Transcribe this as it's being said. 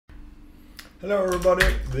Hello everybody,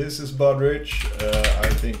 this is Budrich. I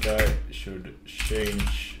think I should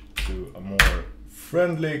change to a more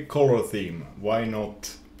friendly color theme. Why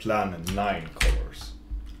not plan 9 colors?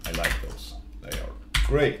 I like those, they are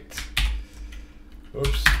great.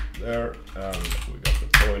 Oops, there, and we got the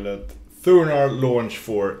toilet. Thunar Launch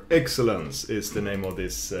for Excellence is the name of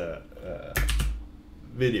this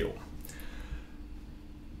video.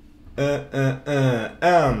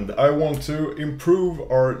 And I want to improve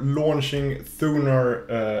our launching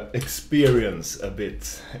Thunar experience a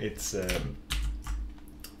bit. It's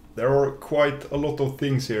there are quite a lot of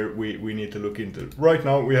things here we need to look into. Right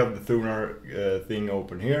now we have the Thunar thing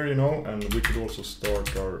open here, you know, and we could also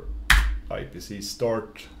start our IPC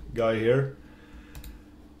start guy here.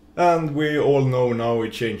 And we all know now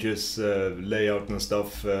it changes layout and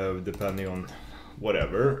stuff depending on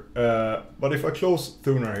whatever. But if I close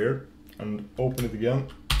Thunar here and open it again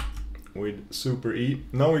with Super E,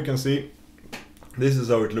 now we can see this is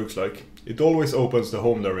how it looks like. It always opens the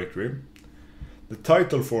home directory. The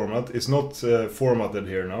title format is not formatted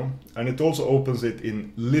here now, and it also opens it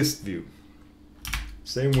in list view.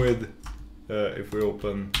 Same with if we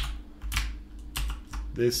open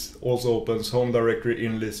this, also opens home directory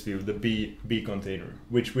in list view, the B container,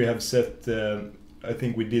 which we have set. I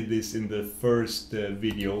think we did this in the first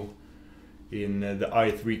video in the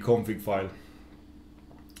i3 config file.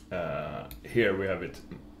 Here we have it.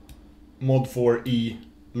 Mod 4E,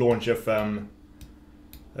 launch FM,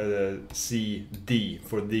 C, D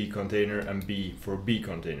for D container and B for B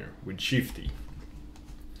container with Shift E.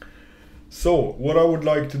 So what I would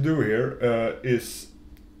like to do here is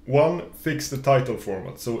one, fix the title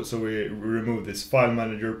format. So we remove this file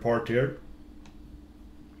manager part here.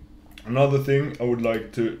 Another thing I would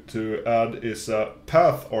like to add is a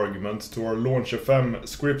path argument to our launch FM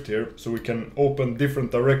script here, so we can open different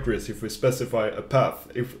directories if we specify a path.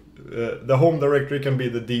 If the home directory can be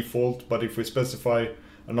the default, but if we specify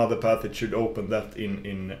another path, it should open that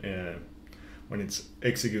in when it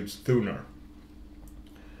executes Thunar.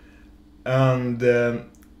 And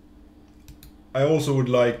I also would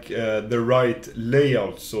like the right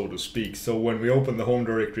layout, so to speak. So when we open the home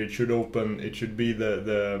directory, it should be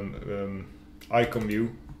the icon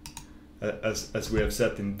view as we have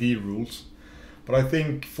set in D rules. But I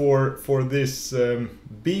think for this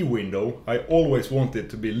B window, I always want it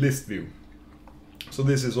to be list view. So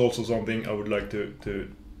this is also something I would like to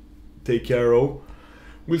take care of.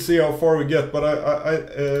 We'll see how far we get, but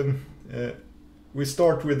we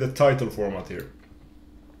start with the title format here.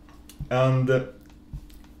 And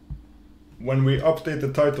when we update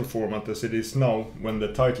the title format as it is now, when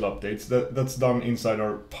the title updates, that's done inside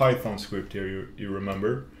our Python script here, you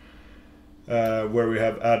remember, where we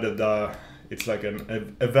have added, it's like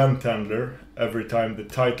an event handler. Every time the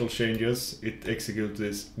title changes, it executes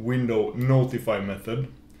this window notify method,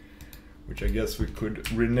 which I guess we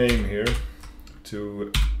could rename here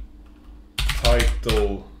to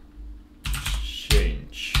title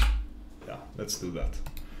change. Yeah, let's do that.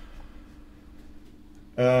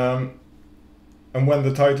 And when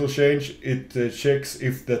the title change, it checks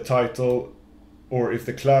if the title or if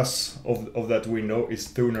the class of that window is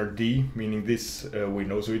Thunar D, meaning this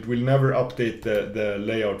window. So it will never update the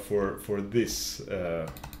layout for this.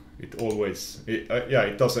 It always, yeah,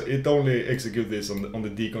 it doesn't. It only executes this on the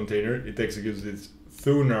D container. It executes this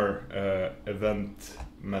Thunar event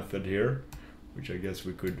method here, which I guess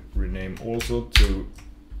we could rename also to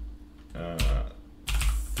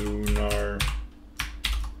Thunar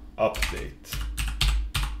update,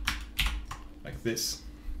 like this.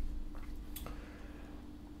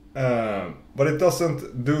 But it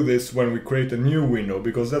doesn't do this when we create a new window,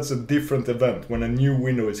 because that's a different event when a new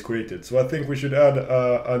window is created. So I think we should add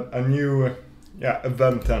a new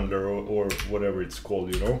event handler or whatever it's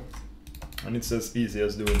called, you know. And it's as easy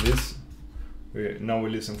as doing this. Now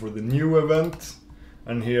we listen for the new event,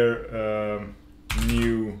 and here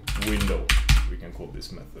new window, we can call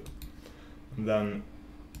this method. And then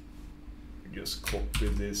just copy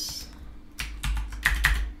this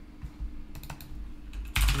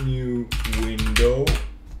new window,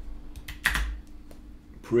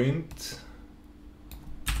 print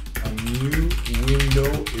a new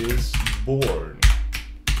window is born.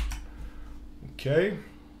 Okay,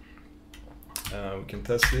 we can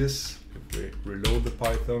test this if we reload the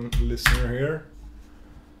Python listener here.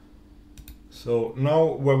 So now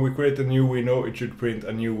when we create a new window, it should print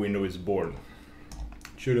a new window is born.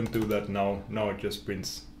 Shouldn't do that now. Now it just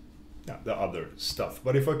prints the other stuff.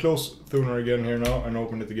 But if I close Thunar again here now and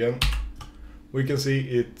open it again, we can see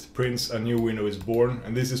it prints a new window is born,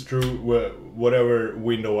 and this is true whatever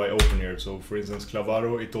window I open here. So for instance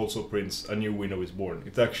Clavaro, it also prints a new window is born.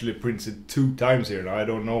 It actually prints it 2 times here now. I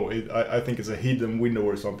don't know, I think it's a hidden window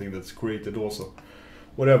or something that's created also,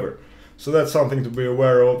 whatever. So that's something to be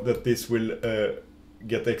aware of, that this will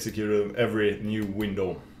get executed on every new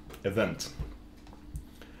window event.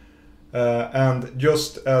 And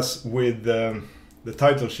just as with the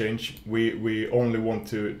title change, we only want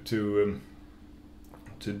to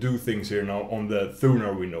do things here now on the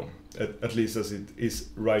Thunar window, at least as it is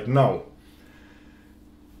right now.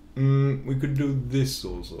 We could do this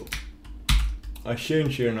also. I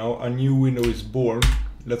change here now, a new window is born.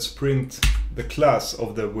 Let's print the class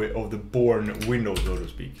of the born window, so to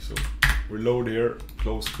speak. So reload here,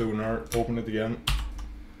 close Thunar, open it again.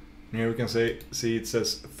 And here we can see it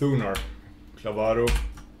says Thunar, Clavaro,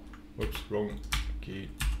 whoops, wrong key,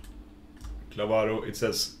 Clavaro, it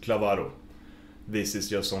says Clavaro. This is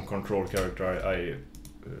just some control character, I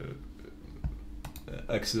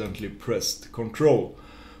accidentally pressed control,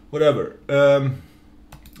 whatever.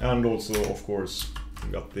 And also, of course,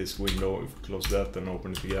 we got this window. If we close that and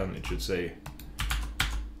open it again, it should say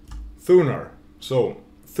Thunar. So,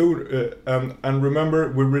 and remember,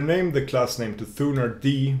 we renamed the class name to Thunar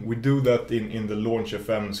D. We do that in the launch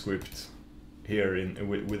FM script here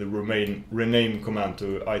with the rename command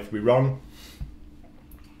to i3 run.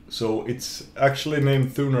 So it's actually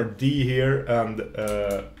named Thunar D here, and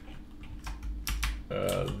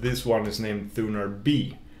this one is named Thunar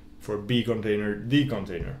B for B container, D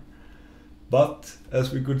container. But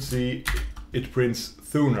as we could see, it prints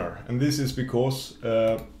Thunar, and this is because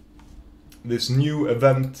this new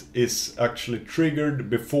event is actually triggered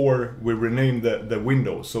before we rename the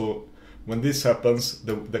window. So when this happens,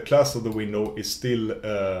 the class of the window is still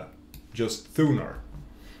just Thunar.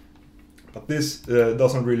 But this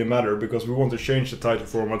doesn't really matter, because we want to change the title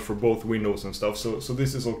format for both windows and stuff, so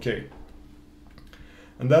this is okay.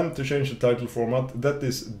 And then to change the title format, that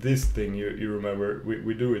is this thing, you remember,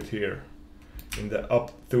 we do it here in the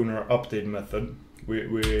Thunar update method.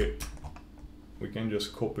 We can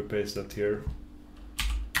just copy paste that here.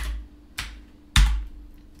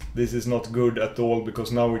 This is not good at all,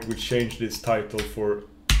 because now it will change this title for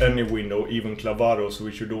any window, even Clavaro, so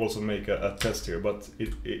we should also make a test here, but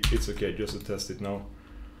it's okay just to test it now.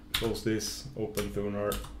 Close this, open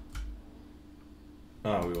Thunar.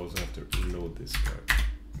 We also have to reload this guy.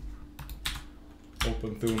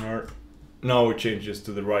 Open Thunar. Now it changes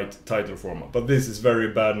to the right title format, but this is very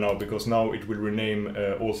bad now, because now it will rename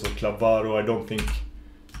also Clavaro. I don't think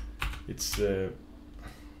it's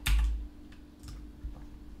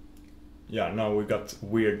yeah, now we got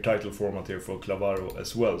weird title format here for Clavaro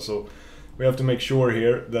as well, so we have to make sure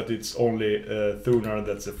here that it's only Thunar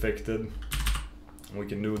that's affected. We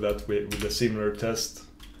can do that with a similar test,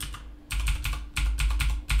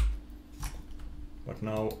 but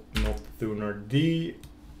now not Thunar D.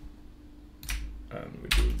 And we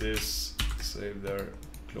do this, save there,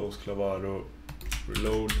 close Clavaro,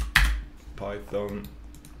 reload, Python,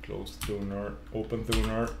 close Thunar, open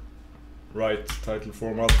Thunar, right title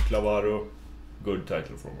format, Clavaro, good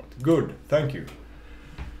title format. Good, thank you.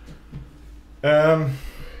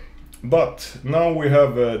 But now we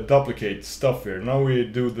have duplicate stuff here. Now we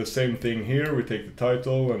do the same thing here. We take the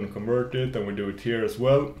title and convert it, and we do it here as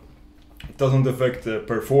well. It doesn't affect the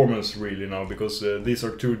performance really now, because these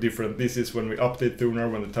are two different. This is when we update Thunar,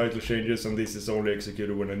 when the title changes, and this is only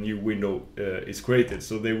executed when a new window is created.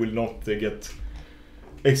 So they will not get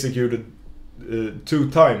executed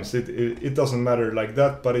 2 times. It doesn't matter like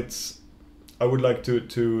that, but I would like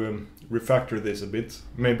to refactor this a bit.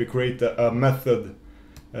 Maybe create a method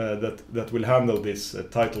that will handle this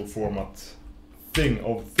title format thing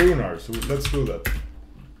of Thunar. So let's do that.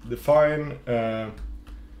 Define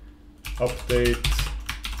update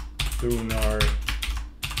Thunar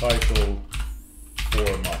title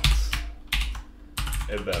format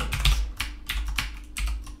event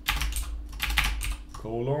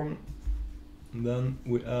colon, and then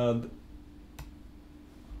we add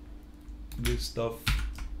this stuff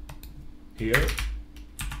here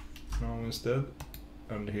now instead,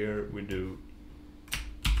 and here we do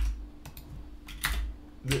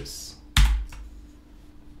this.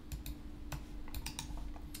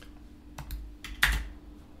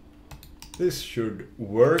 This should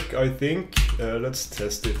work, I think. Let's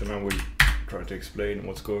test it, and I will try to explain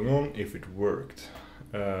what's going on if it worked.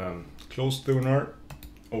 Close Thunar,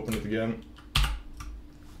 open it again,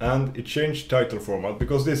 and it changed title format,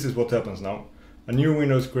 because this is what happens now. A new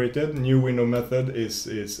window is created, new window method is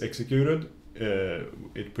executed.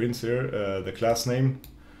 It prints here the class name,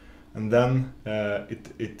 and then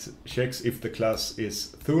it checks if the class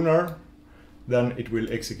is Thunar. Then it will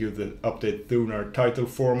execute the update Thunar title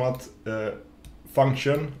format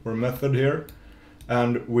function or method here,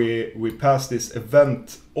 and we pass this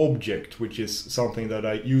event object, which is something that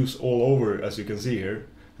I use all over, as you can see here.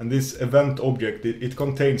 And this event object, it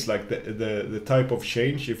contains like the type of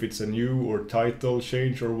change, if it's a new or title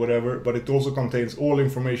change or whatever, but it also contains all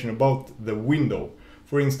information about the window.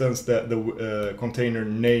 For instance, the container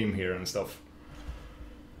name here and stuff.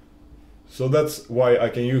 So that's why I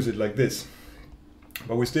can use it like this.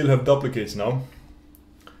 But we still have duplicates now.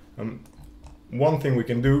 One thing we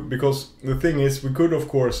can do, because the thing is, we could of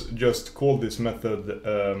course just call this method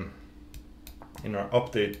in our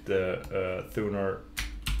update Thunar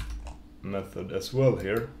method as well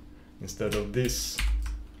here. Instead of this,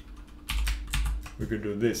 we could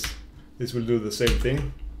do this. This will do the same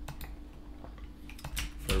thing.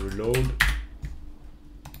 If I reload,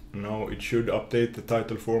 now it should update the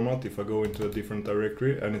title format if I go into a different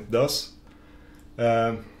directory, and it does.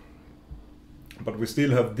 But we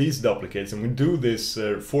still have these duplicates, and we do this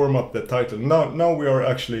format the title. Now we are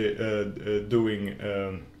actually doing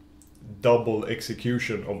double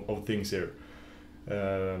execution of things here.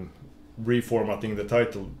 Reformatting the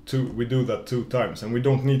title. We do that 2 times, and we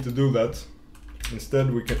don't need to do that.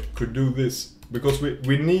 Instead we could do this, because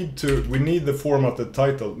we need the formatted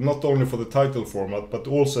title, not only for the title format, but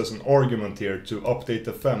also as an argument here to update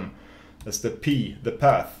the fem as the p, the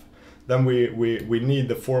path. Then we need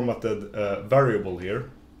the formatted variable here.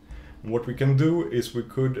 And what we can do is we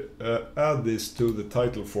could add this to the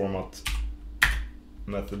title format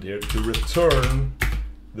method here to return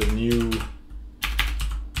the new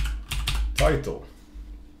title.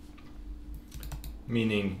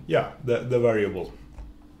 Meaning, yeah, the variable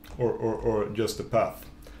or just the path.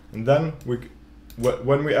 And then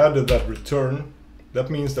when we added that return, that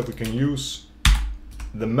means that we can use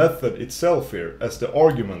the method itself here as the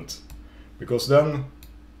argument, because then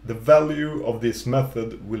the value of this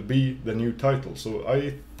method will be the new title. So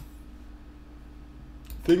I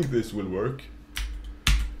think this will work.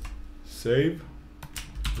 Save,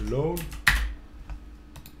 reload.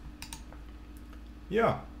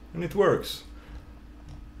 Yeah, and it works.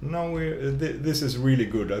 Now this is really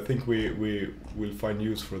good. I think we will find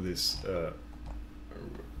use for this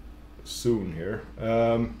soon here.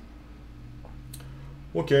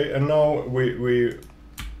 Okay, and now we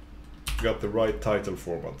got the right title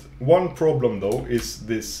format. One problem though is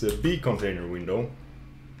this B container window.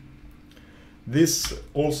 This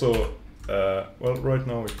also, well, right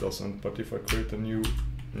now it doesn't, but if I create a new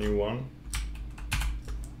one,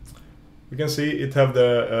 we can see it have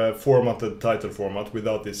the formatted title format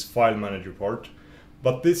without this file manager part.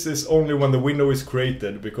 But this is only when the window is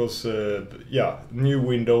created, because yeah, new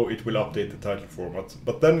window, it will update the title format.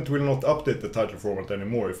 But then it will not update the title format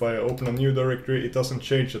anymore. If I open a new directory, it doesn't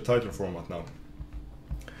change the title format now,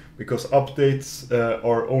 because updates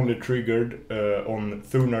are only triggered on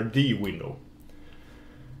Thunar D window.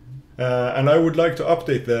 And I would like to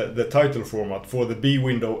update the title format for the B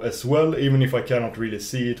window as well, even if I cannot really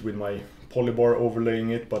see it with my polybar overlaying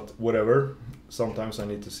it, but whatever. Sometimes I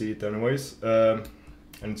need to see it anyways.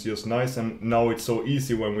 And it's just nice, and now it's so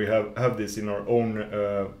easy when we have this in our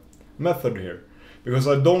own method here, because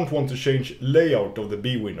I don't want to change layout of the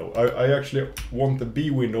B window. I actually want the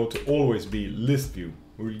B window to always be list view.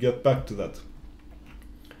 We'll get back to that.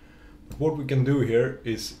 But what we can do here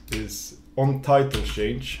is on title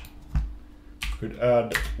change, could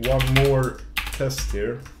add one more test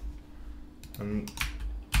here, and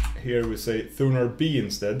here we say Thunar B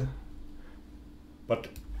instead, but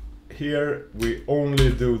here we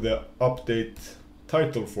only do the update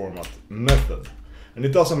title format method, and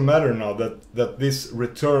it doesn't matter now that this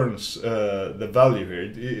returns the value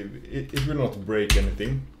here. It will not break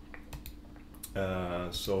anything.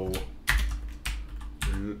 So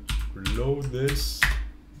reload this,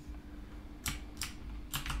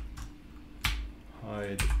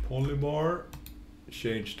 hide polybar,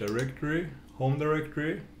 change directory, home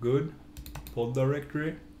directory, good, pod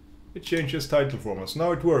directory. It changes title formats.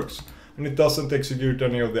 Now it works, and it doesn't execute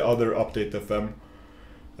any of the other update FM,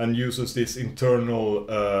 and uses this internal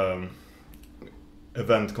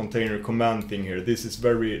event container command thing here. This is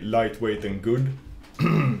very lightweight and good.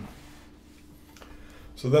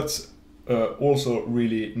 So that's also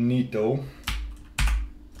really neato.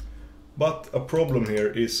 But a problem here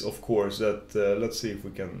is, of course, that let's see if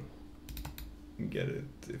we can get it.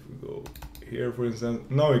 If we go here, for instance,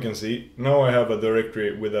 now you can see, now I have a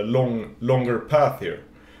directory with a longer path here,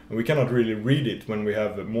 and we cannot really read it when we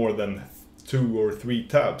have more than 2 or 3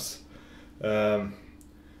 tabs. And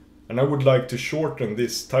And I would like to shorten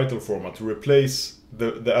this title format to replace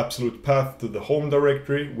the absolute path to the home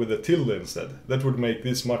directory with a tilde instead. That would make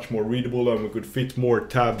this much more readable, and we could fit more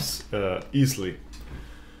tabs easily.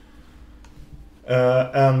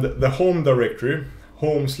 And the home directory,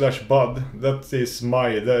 home/bud, that is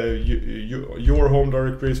your home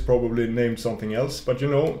directory is probably named something else, but you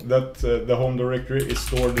know that the home directory is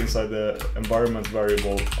stored inside the environment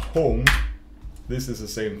variable home. This is the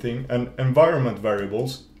same thing. And environment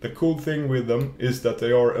variables, the cool thing with them is that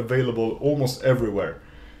they are available almost everywhere.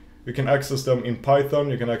 You can access them in Python,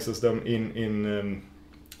 you can access them in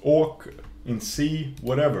awk, in C,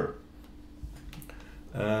 whatever.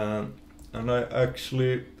 And I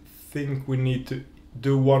actually think we need to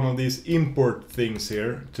do one of these import things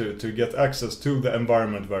here to get access to the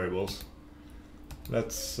environment variables.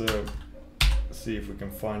 Let's see if we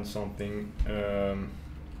can find something.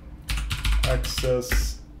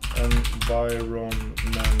 Access environment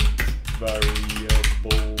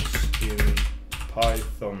variables in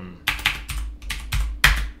Python.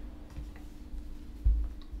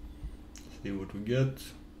 See what we get.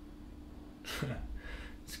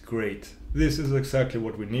 It's great. This is exactly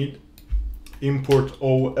what we need. Import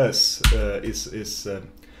OS is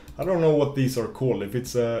I don't know what these are called, if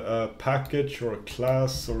it's a package or a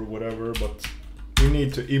class or whatever, but we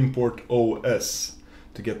need to import OS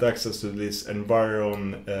to get access to this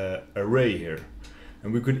environ array here.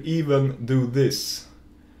 And we could even do this.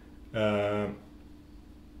 If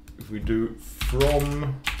we do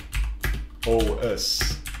from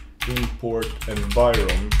OS import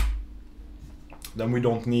environ, then we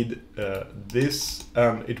don't need this,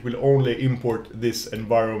 and it will only import this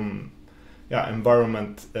environment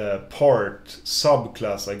part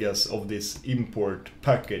subclass, I guess, of this import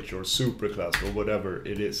package or superclass or whatever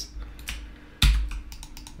it is.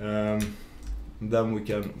 Then we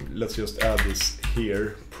can, let's just add this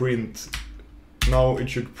here, print. Now it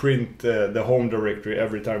should print the home directory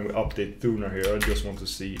every time we update Thunar here. I just want to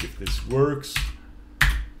see if this works.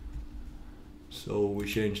 So we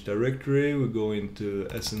change directory, we go into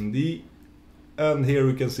SND, and here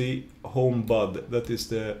we can see home bud. That is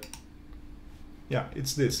the, yeah,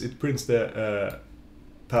 it's this. It prints the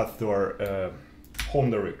path to our home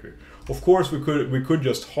directory. Of course, we could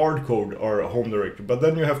just hard code our home directory, but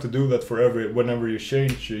then you have to do that for whenever you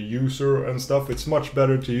change your user and stuff. It's much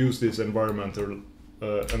better to use these environment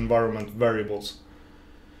variables.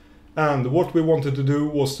 And what we wanted to do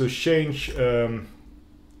was to change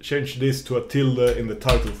this to a tilde in the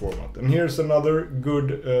title format. And here's another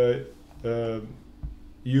good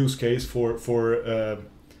use case for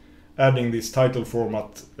adding this title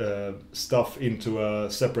format stuff into a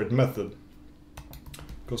separate method.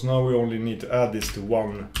 Because now we only need to add this to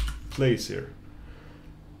one place here.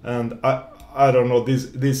 And I don't know,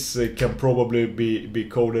 this can probably be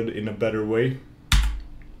coded in a better way.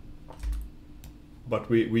 But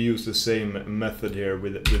we use the same method here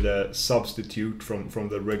with a substitute from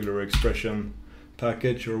the regular expression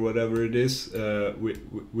package or whatever it is. We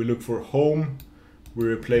look for home, we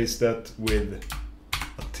replace that with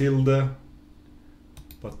a tilde,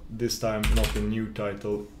 but this time not in new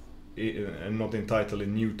title, and not in title,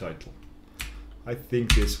 in new title. I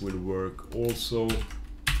think this will work also.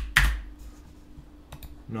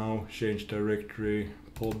 Now change directory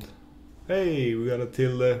pod. Hey, we got a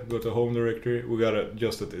tilde, got a home directory, we got a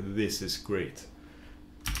just that. This is great.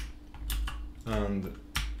 And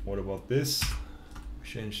what about this?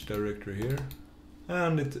 Change directory here,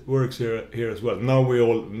 and it works here as well.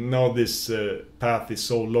 Now this path is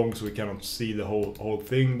so long, so we cannot see the whole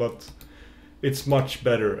thing, but it's much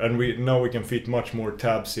better, and now we can fit much more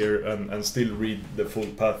tabs here and still read the full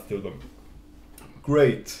path to them.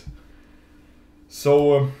 Great.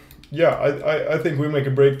 So yeah, I think we make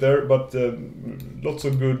a break there, but lots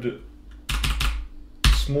of good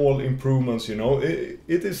small improvements, you know. It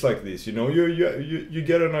is like this, you know, you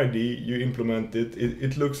get an idea, you implement it,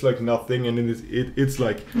 it looks like nothing, and it's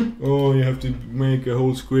like, oh, you have to make a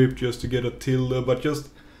whole script just to get a tilde, but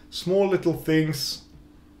just small little things.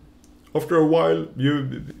 After a while,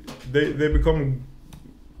 they become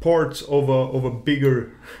parts of a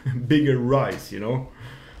bigger rice, you know.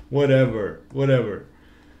 Whatever.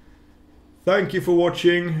 Thank you for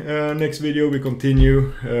watching. Next video we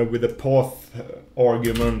continue with the path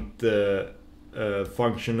argument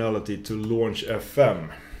functionality to launch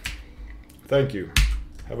FM. Thank you.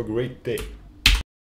 Have a great day.